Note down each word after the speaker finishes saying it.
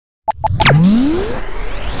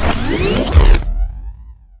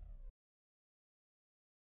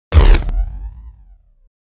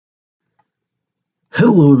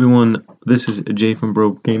Hello everyone, this is Jay from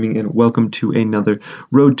BroGaming and welcome to another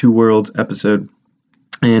Road to Worlds episode.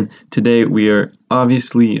 And today we are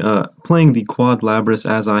obviously playing the Quad Labras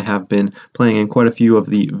as I have been playing in quite a few of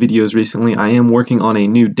the videos recently. I am working on a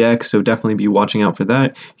new deck, so definitely be watching out for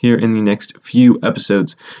that here in the next few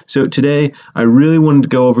episodes. So today I really wanted to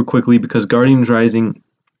go over quickly because Guardians Rising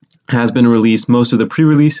has been released. Most of the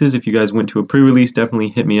pre-releases, if you guys went to a pre-release, definitely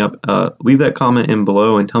hit me up. Leave that comment in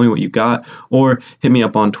below and tell me what you got, or hit me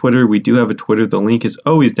up on Twitter. We do have a Twitter. The link is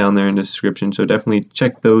always down there in the description, so definitely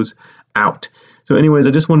check those out. So anyways,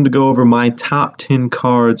 I just wanted to go over my top 10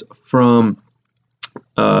 cards from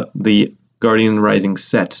the Guardian Rising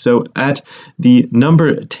set. So at the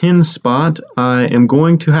number 10 spot, I am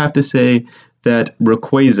going to have to say that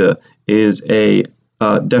Rayquaza is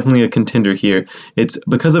definitely a contender here. It's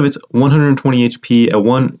because of its 120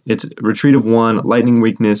 HP, its retreat of 1, lightning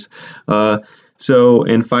weakness. So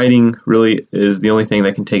in fighting, really is the only thing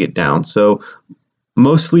that can take it down. So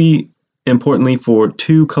mostly importantly for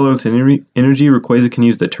 2 colorless energy, Rayquaza can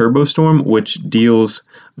use the Turbo Storm, which deals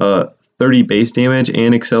 30 base damage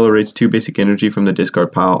and accelerates 2 basic energy from the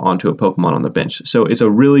discard pile onto a Pokemon on the bench. So it's a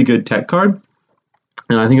really good tech card,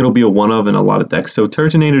 and I think it'll be a one of in a lot of decks. So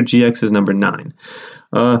Turtonator GX is number 9.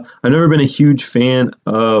 I've never been a huge fan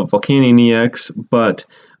of Volcanion EX, but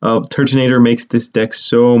Turtonator makes this deck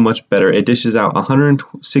so much better. It dishes out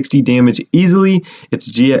 160 damage easily. But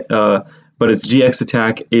its GX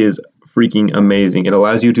attack is freaking amazing. It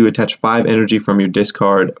allows you to attach 5 energy from your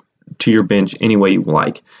discard to your bench any way you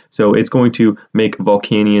like. So it's going to make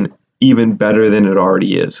Volcanion even better than it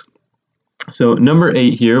already is. So number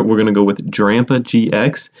 8 here, we're going to go with Drampa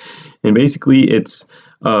GX, and basically it's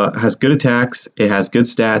has good attacks, it has good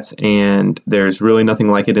stats, and there's really nothing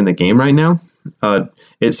like it in the game right now.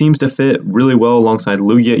 It seems to fit really well alongside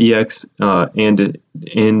Lugia EX and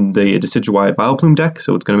in the Decidueye Vileplume deck,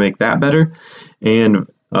 so it's going to make that better, and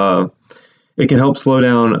it can help slow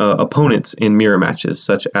down opponents in mirror matches,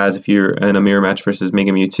 such as if you're in a mirror match versus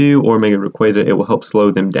Mega Mewtwo or Mega Rayquaza, it will help slow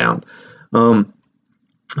them down.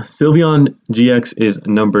 Sylveon GX is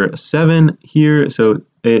number 7 here, so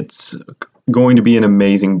it's going to be an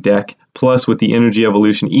amazing deck. Plus, with the Energy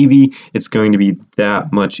Evolution Eevee, it's going to be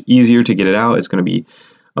that much easier to get it out. It's going to be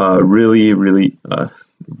really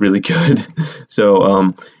good.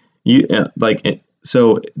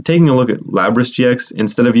 So, taking a look at Lapras GX,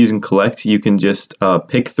 instead of using Collect, you can just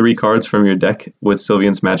pick 3 cards from your deck with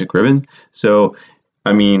Sylveon's Magic Ribbon. So,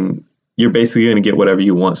 I mean, you're basically going to get whatever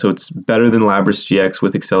you want. So it's better than Lapras GX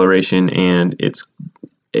with acceleration, and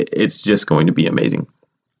it's just going to be amazing.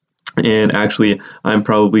 And actually, I'm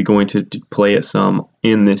probably going to play it some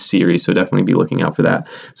in this series, so definitely be looking out for that.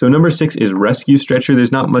 So number 6 is Rescue Stretcher.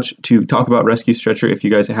 There's not much to talk about Rescue Stretcher if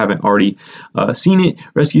you guys haven't already seen it.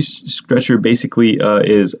 Rescue Stretcher basically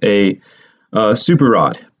is a Super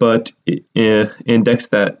Rod, but in decks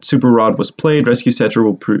that Super Rod was played, Rescue Stretcher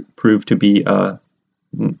will prove to be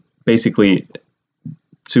basically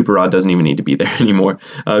Super Rod doesn't even need to be there anymore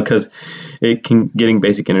because it can getting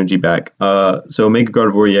basic energy back. So Mega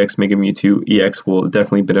Gardevoir EX, Mega Mewtwo EX will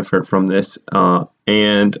definitely benefit from this,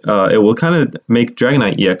 and it will kind of make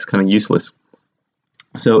Dragonite EX kind of useless.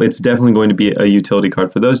 So it's definitely going to be a utility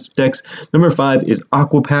card for those decks. Number 5 is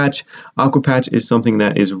Aqua Patch. Aqua Patch is something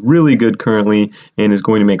that is really good currently and is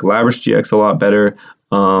going to make Lapras GX a lot better.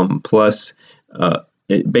 Plus,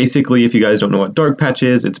 basically, if you guys don't know what Dark Patch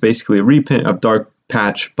is, it's basically a reprint of Dark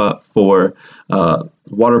Patch, but for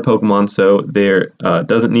water Pokemon. So there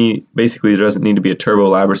doesn't need to be a Turbo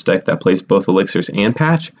Lapras deck that plays both Elixirs and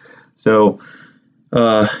Patch. So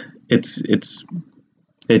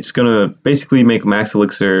it's gonna basically make Max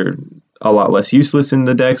Elixir a lot less useless in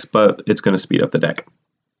the decks, but it's gonna speed up the deck.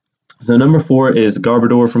 So number 4 is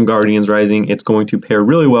Garbodor from Guardians Rising. It's going to pair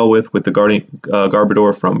really well with the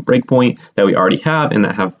Garbodor from Breakpoint that we already have and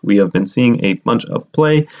that we have been seeing a bunch of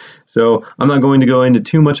play. So I'm not going to go into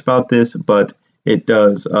too much about this, but it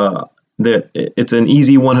does. It's an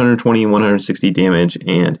easy 120, 160 damage,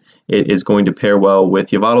 and it is going to pair well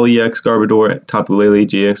with Yveltal EX Garbodor, Tapu Lele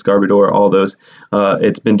GX Garbodor, all those.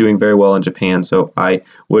 It's been doing very well in Japan, so I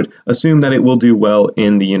would assume that it will do well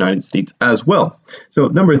in the United States as well. So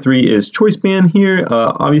number 3 is Choice Band here.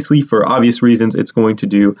 Obviously, for obvious reasons, it's going to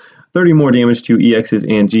do 30 more damage to EXs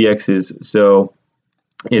and GXs, so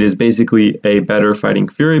it is basically a better fighting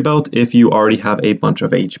Fury Belt if you already have a bunch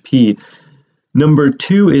of HP. Number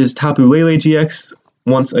 2 is Tapu Lele GX.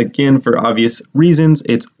 Once again, for obvious reasons,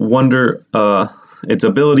 its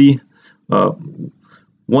ability,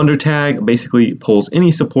 Wonder Tag, basically pulls any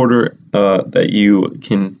supporter that you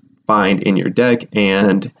can bind in your deck,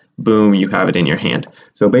 and boom, you have it in your hand.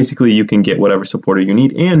 So basically you can get whatever supporter you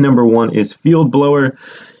need. And number 1 is Field Blower.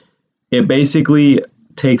 It basically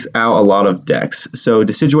takes out a lot of decks. So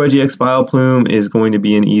Decidueye GX Vileplume is going to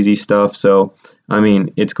be an easy stuff. So I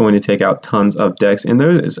mean, it's going to take out tons of decks, and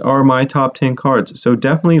those are my top 10 cards. So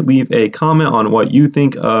definitely leave a comment on what you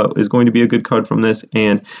think is going to be a good card from this,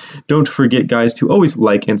 and don't forget, guys, to always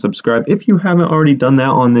like and subscribe if you haven't already done that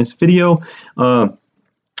on this video.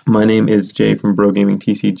 My name is Jay from BroGaming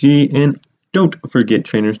TCG, and don't forget,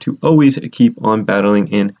 trainers, to always keep on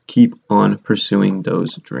battling and keep on pursuing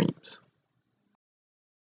those dreams.